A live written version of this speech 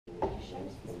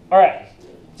All right,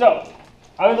 so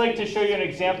I would like to show you an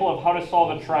example of how to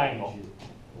solve a triangle.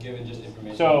 Given just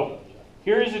information. So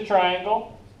here is a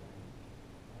triangle,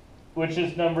 which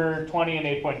is number 20 and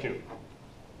 8.2.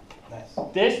 Nice.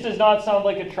 This does not sound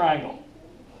like a triangle.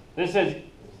 This says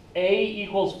A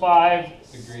equals 5,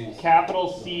 Degrees.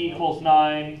 capital C equals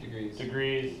 9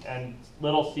 Degrees. and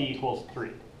little c equals 3.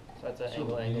 So that's an So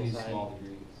angle, really side. small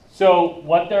degrees. So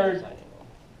what Side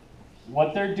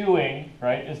angle. they're doing,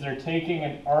 right, is they're taking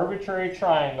an arbitrary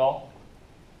triangle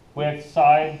with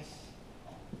sides,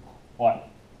 what?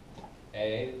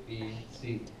 A, B,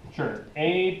 C. Sure,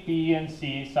 A, B, and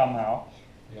C somehow,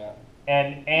 Yeah.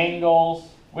 and angles.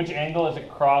 Which angle is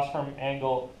across from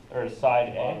angle or side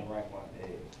A? Bottom right one,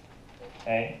 A.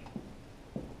 A.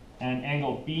 And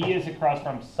angle B is across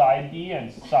from side B,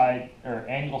 and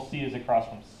angle C is across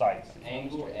from side C.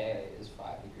 Angle A is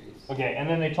 5 degrees. Okay, and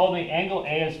then they told me angle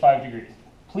A is 5 degrees.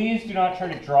 Please do not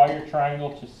try to draw your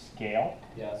triangle to scale.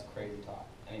 Yeah, that's crazy talk.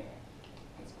 Anyway,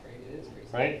 it's crazy. It is crazy.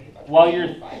 Right? If I try While to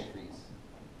you're- do 5 degrees.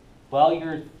 While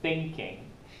you're thinking,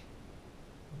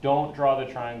 don't draw the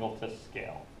triangle to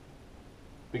scale,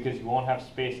 because you won't have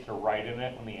space to write in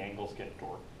it when the angles get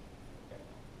dwarfed.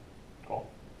 Cool.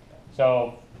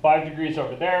 So 5 degrees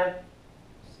over there,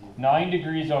 C. 9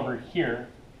 degrees over here,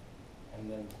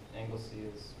 And then angle C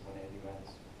is 180 minus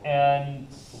 4.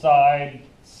 and side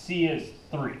C is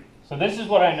 3. So this is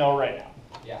what I know right now.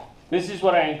 Yeah. This is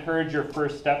what I encourage your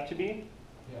first step to be.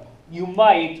 Yeah. You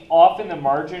might, off in the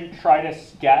margin, try to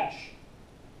sketch,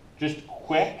 just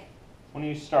quick, when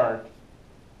you start,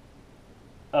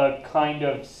 a kind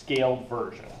of scaled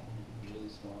version. Really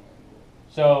small angle.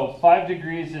 So 5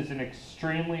 degrees is an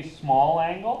extremely small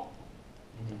angle.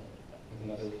 With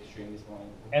another extremely small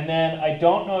angle. And then I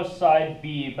don't know side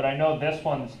B, but I know this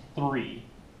one's 3.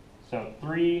 So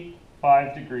 3,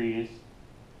 5 degrees.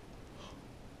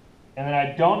 And then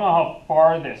I don't know how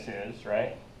far this is,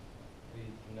 right? We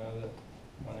know that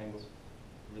one angle's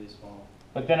really small.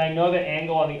 But then I know the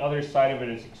angle on the other side of it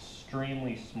is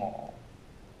extremely small.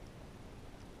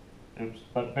 Oops,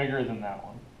 but bigger than that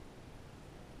one.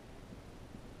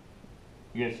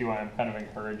 You guys see why I'm kind of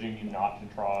encouraging you not to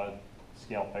draw a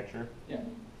scale picture? Yeah.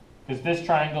 Because this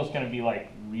triangle is going to be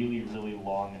like really, really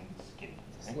long and skinny.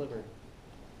 Right? Sliver.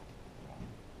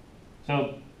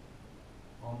 So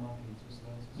All my pieces,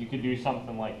 you could do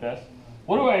something like this.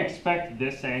 What do I expect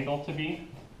this angle to be?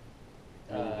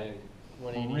 Really big.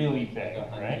 180. Really Like big,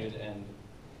 right?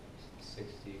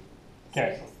 166.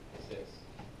 Okay.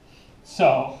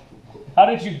 So, how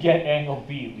did you get angle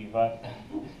B, Levi?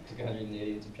 Took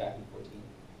 180 and subtracted 14.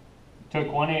 Took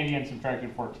 180 and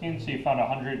subtracted 14, so you found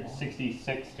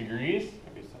 166 degrees.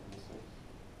 Maybe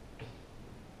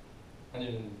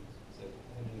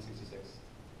 166.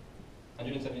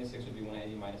 176 would be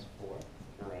 180 minus 4.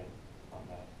 You're right on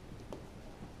that.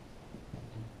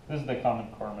 This is the Common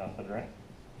Core method, right?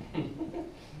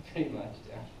 Pretty much,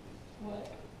 yeah. What?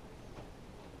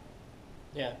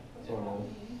 Yeah.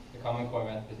 The Common Core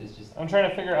method is just. I'm trying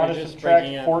to figure out how You're to just subtract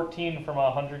breaking it. 14 from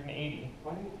 180.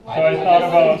 Why do you- So I thought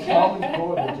about Common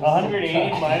Core, just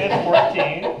 180 minus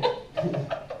 14.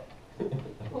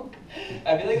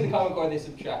 I feel like in the Common Core they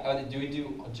subtract. Do we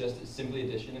do just simply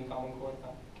addition in Common Core?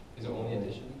 Is it only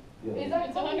addition? Yeah, Is that yeah,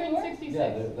 it's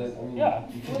 166? I mean, Yeah.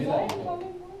 you can Was do that that. in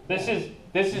Common Core?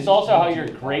 This is also how your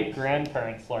great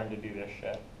grandparents learned to do this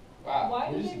shit. Wow. Why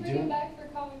We're did just they bring doing- it back for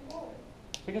Common Core?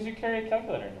 Because you carry a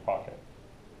calculator in your pocket.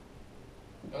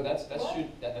 Oh, that's What? true.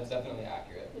 That's definitely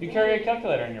accurate. You carry a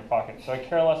calculator in your pocket, so I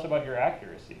care less about your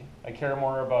accuracy. I care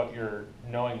more about your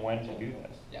knowing when to do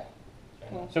this. Yeah. Fair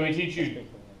enough. So we teach you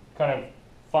kind of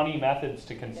funny methods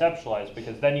to conceptualize,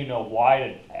 because then you know why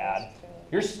to add.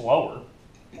 You're slower,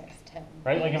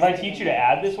 right? Like if I teach you to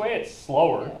add this way, it's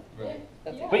slower. Right.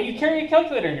 Yeah. But you carry a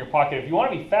calculator in your pocket. If you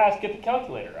want to be fast, get the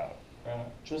calculator out. Fair enough.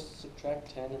 Just subtract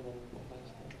 10 and then minus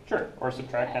 10. Sure. Or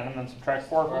subtract 10 and then subtract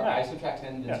 4 from Or I that. subtract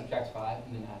 10, then Yeah. subtract 5,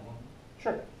 and then add 1.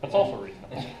 Sure. That's also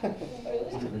reasonable. Is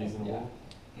it reasonable?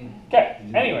 Yeah. Okay.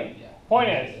 Anyway. Yeah. Point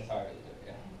is. That's how I really do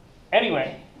it,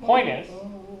 Anyway. Point is.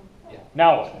 Yeah.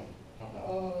 Now what? I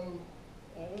don't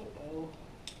know.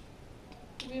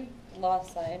 We have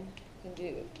lost sign. You can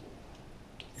do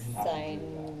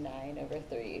sine 9 over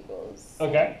 3 equals.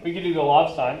 Okay. We can do the law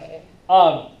of sines.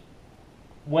 Okay.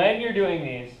 When you're doing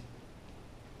these,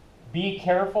 be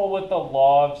careful with the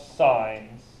law of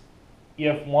sines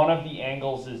if one of the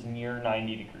angles is near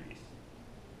 90 degrees.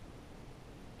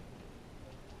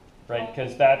 Right?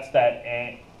 Because that's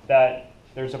that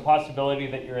there's a possibility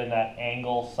that you're in that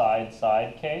angle side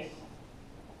case.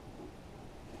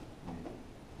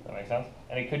 Does that make sense?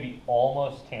 And it could be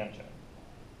almost tangent.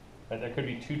 Right? There could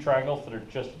be two triangles that are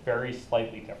just very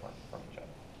slightly different from each other.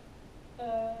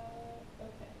 Okay.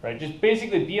 Right? Just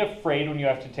basically be afraid when you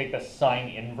have to take the sine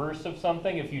inverse of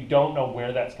something if you don't know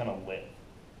where that's going to live.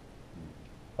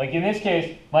 Like in this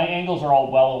case, my angles are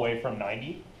all well away from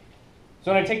 90.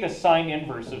 So when I take the sine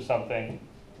inverse of something,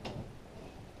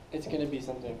 It's gonna be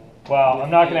something. well,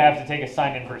 I'm not going to have to take a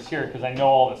sine inverse here because I know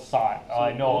all the sine,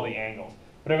 I know all the angles.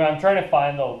 But if I'm trying to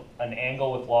find an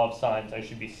angle with law of sines, I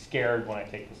should be scared when I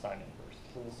take the sine inverse.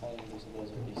 So the sine inverse of those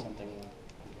would be something,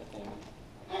 a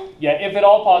thing. Yeah, if at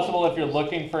all possible, if you're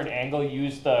looking for an angle,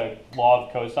 use the law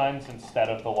of cosines instead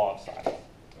of the law of sines. Okay.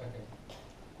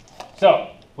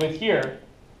 So, with here,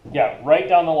 yeah, write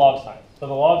down the law of sines. So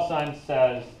the law of sines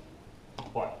says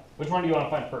what? Which one do you want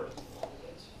to find first?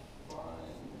 That's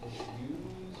fine. Just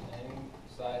use any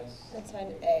sides. Let's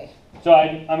find A. So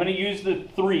I'm going to use the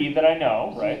 3 that I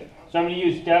know, right? So I'm going to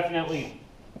use definitely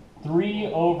 3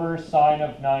 over sine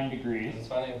of 9 degrees. It's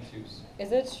finding obtuse.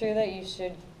 Is it true that you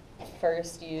should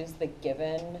first use the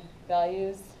given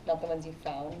values, not the ones you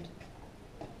found?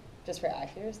 Just for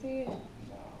accuracy? No.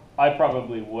 I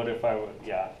probably would if I would,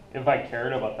 yeah, if I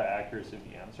cared about the accuracy of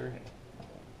the answer.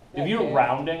 If you're Okay.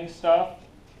 rounding stuff,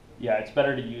 yeah, it's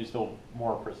better to use the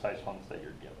more precise ones that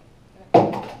you're given. I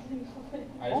just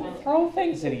Don't remember, throw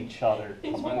things at each other.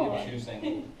 it's Come finding on. obtuse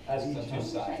angle. At It's each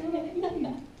obtuse side. I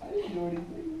didn't do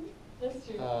anything. That's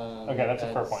true. Okay, that's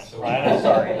a fair point. So- Ryan, I'm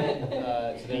sorry.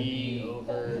 So then B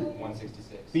over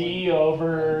 166. B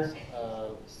over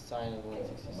Sine of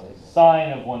 166.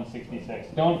 sine of 166.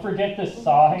 Don't forget the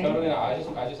sine. Totally not. I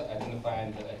just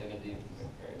identified the identity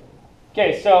variable.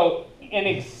 Okay, so in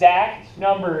exact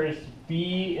numbers,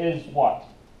 B is what?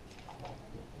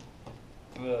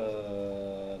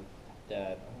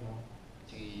 That,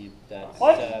 that's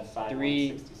What? Sine 3.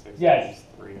 166 Yes. is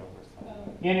 3 over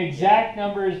sine. In exact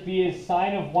numbers, B is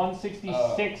sine of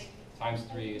 166, Times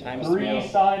 3. Times 3 3.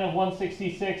 sine of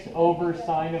 166 over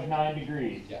sine of 9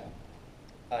 degrees, Yeah.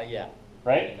 Yeah.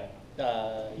 right?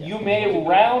 Yeah. You may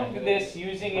round this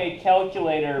using a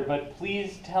calculator, but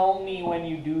please tell me when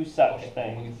you do such Okay,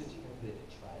 when things. you put your calculator,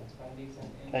 try to find the exact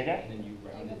answer. Okay. And then you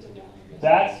round it to degrees.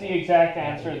 That's the exact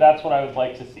answer. That's what I would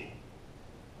like to see.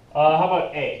 How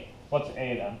about A? What's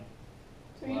A then?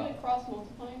 So are you like cross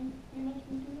multiplying? You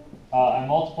mentioned do that? I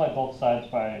multiply both sides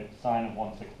by sine of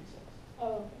 166.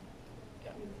 Oh,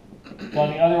 okay. So on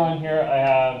the other one here, I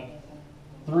have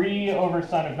 3 over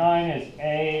sine of 9 is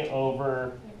A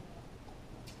over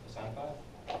Sine of 5?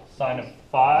 sine of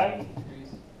 5. Degrees.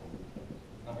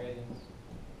 Not radians.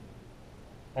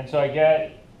 And so I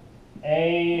get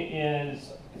A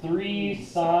is 3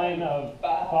 sine of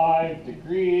 5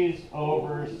 degrees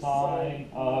over sine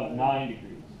of 9 degrees.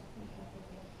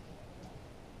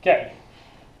 Okay.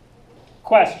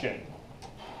 Question.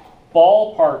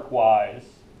 Ballpark wise,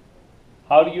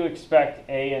 how do you expect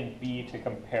A and B to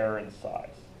compare in size?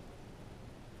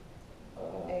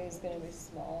 A is going to be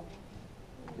small.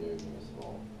 They're gonna be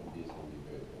small, and B's gonna be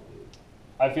very, very big.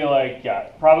 I feel like, yeah,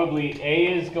 probably A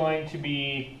is going to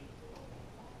be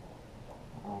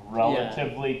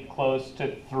relatively close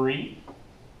to 3,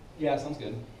 Yeah, sounds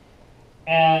good.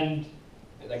 and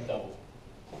Like double.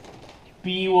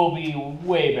 B will be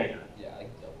way bigger. Yeah, like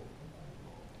double.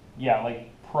 Yeah, like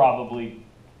probably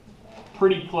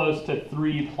pretty close to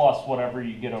 3 plus whatever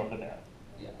you get over there.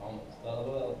 Yeah, almost. A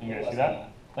little You guys less see than that?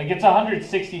 Like it's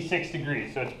 166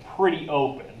 degrees, so it's pretty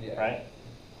open, Yeah. right?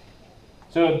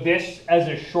 So this, as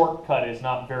a shortcut, is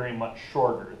not very much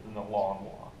shorter than the long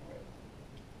walk.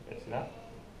 You guys see that?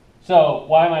 So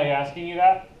why am I asking you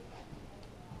that?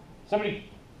 Somebody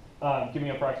give me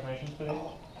approximations for these.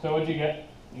 So what'd you get?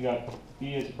 You got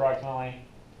B is approximately,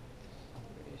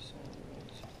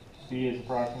 C is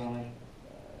approximately,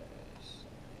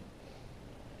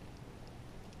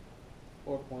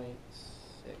 4.6.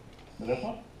 so this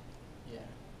one? Yeah.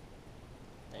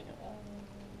 Hang on.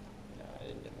 No, I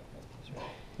didn't get my calculus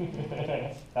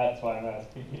right. That's why I'm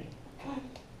asking you.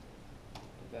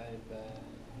 Divided by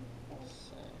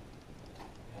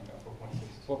I got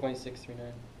 4.6.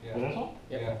 4.639. Yeah. For this one?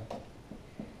 Yep. Yeah.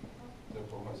 So 4.64.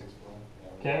 Yeah.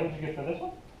 Okay, what'd you get for this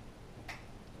one?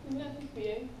 Isn't that just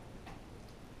BA?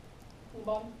 On the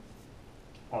bottom?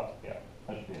 Oh, yeah,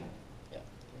 that should be it. Yeah.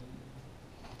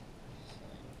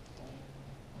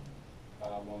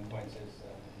 1.67.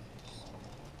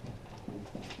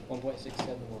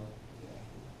 1.671.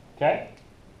 Okay.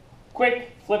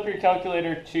 Quick, flip your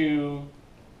calculator to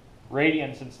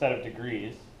radians instead of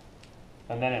degrees,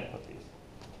 and then input these.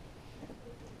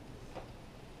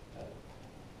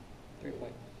 3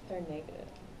 point. They're negative.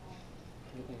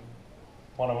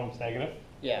 One of them's negative.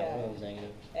 Yeah, Yeah. one of them's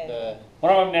negative. And- The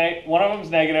One of them's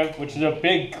negative, which is a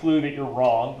big clue that you're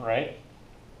wrong, right?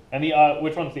 And the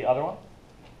which one's the other one?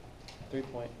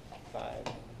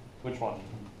 3.5. Which one?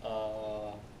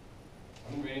 Uh,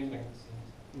 I'm reading things.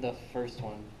 the first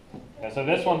one, Yeah, so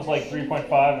this one's like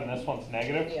 3.5 and this one's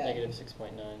negative? Yeah. negative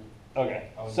 6.9. Okay.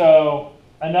 So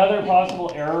another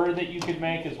possible error that you could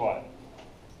make is what?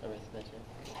 Arithmetic.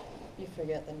 You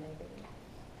forget the negative.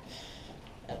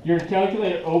 Your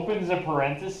calculator opens a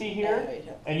parenthesis Oh, here you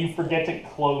don't. and you forget to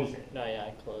close it. No, yeah,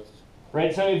 I closed.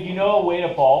 Right? So if you know a way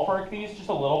to ballpark these just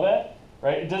a little bit,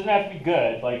 right? It doesn't have to be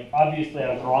good. Like obviously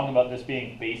I was wrong about this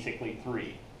being basically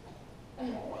 3.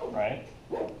 Right?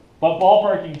 But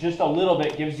ballparking just a little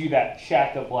bit gives you that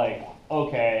check of like,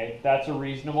 okay, that's a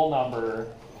reasonable number.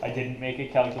 I didn't make a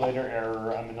calculator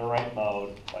error. I'm in the right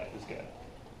mode. Life is good.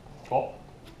 Cool?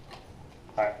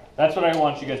 Alright. That's what I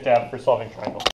want you guys to have for solving triangle.